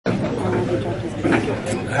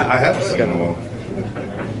I have a second one.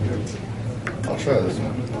 I'll try this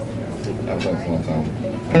one. I've done it for a long time.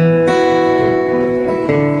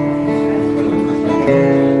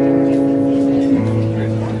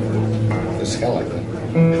 It's kind of like that.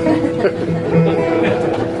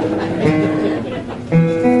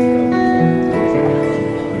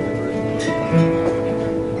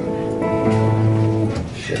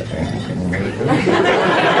 Shit, man.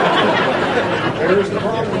 There's the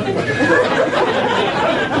problem.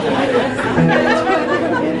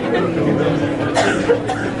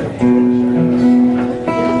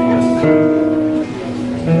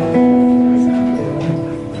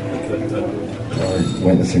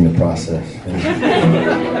 Witnessing the process.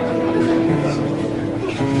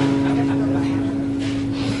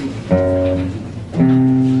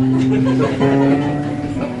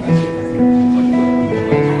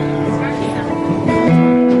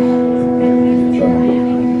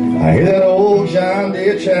 I hear that old John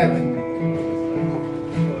Deere tractor,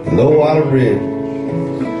 low water bridge,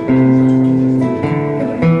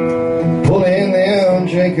 pulling them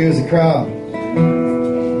drinkers across.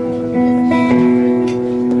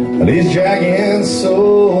 He's dragging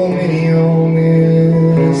so many on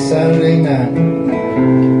this Saturday night.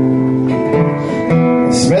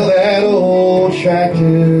 I smell that old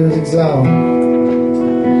tractor's exhaust,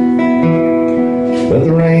 but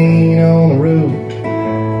the rain on the roof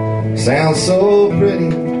sounds so pretty.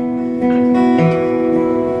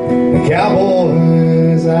 The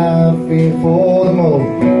cowboys I feel for the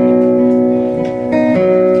most.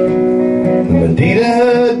 The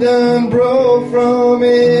Medina done broke from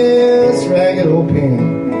its ragged old pen.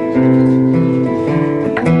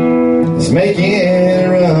 It's making it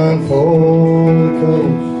run for the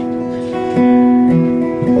coast.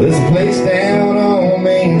 Well, there's a place down on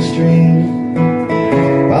Main Street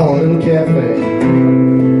by a little cafe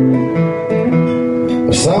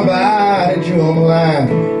where somebody drew on the line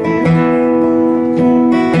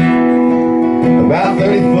about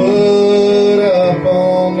 30 foot up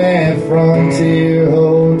on that Frontier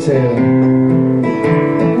Hotel.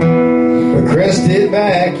 Crested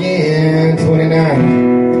back in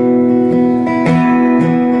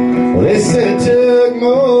 29. Well, they said it took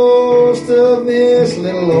most of this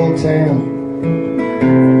little old town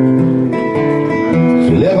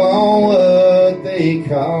to live on what they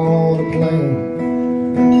call the plain.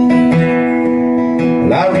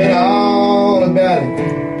 Well, I read all about it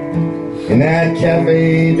in that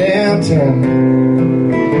cafe downtown.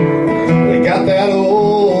 They got that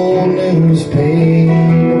old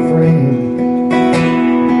newspaper frame.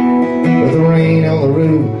 The rain on the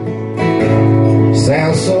roof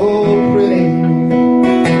sounds so pretty.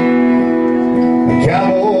 The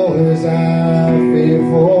cowboys I feel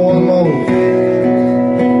for the most.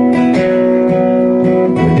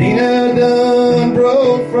 Medina done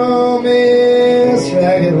broke from its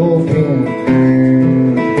ragged old pen.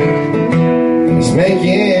 It's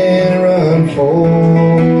making it run for the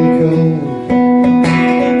coast.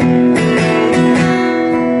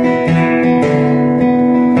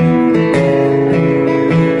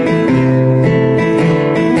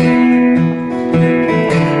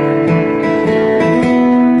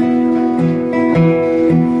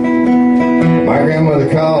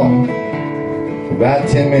 Called about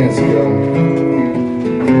 10 minutes ago,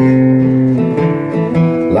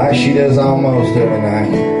 like she does almost every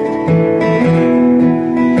night.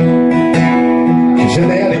 She said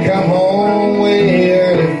they had to come home way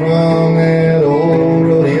early from that old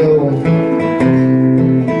rodeo.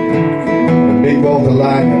 The big bolt of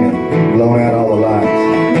lightning had blown out all the lights.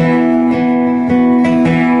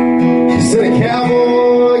 She said a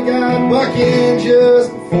cowboy got bucking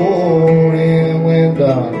just before it went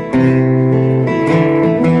dark. A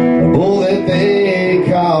bull that they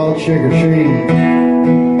call trick or treat.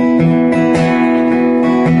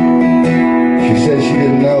 She said she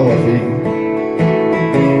didn't know if he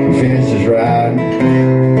finished his ride.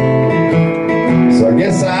 So I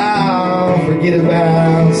guess I'll forget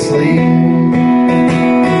about sleep.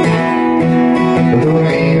 But the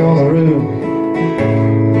rain on the roof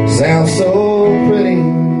sounds so pretty.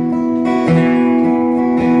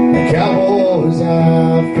 Cowboys I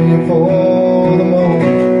feel for the most.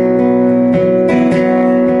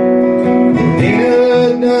 Medina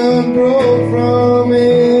done broke from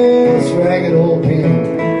its ragged old pen.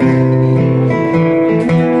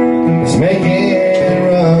 It's making it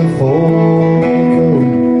run for the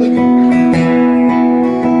coast.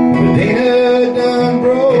 Medina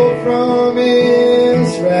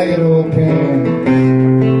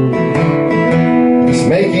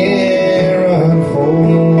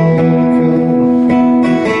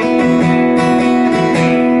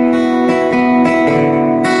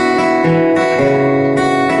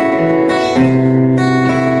Thank you.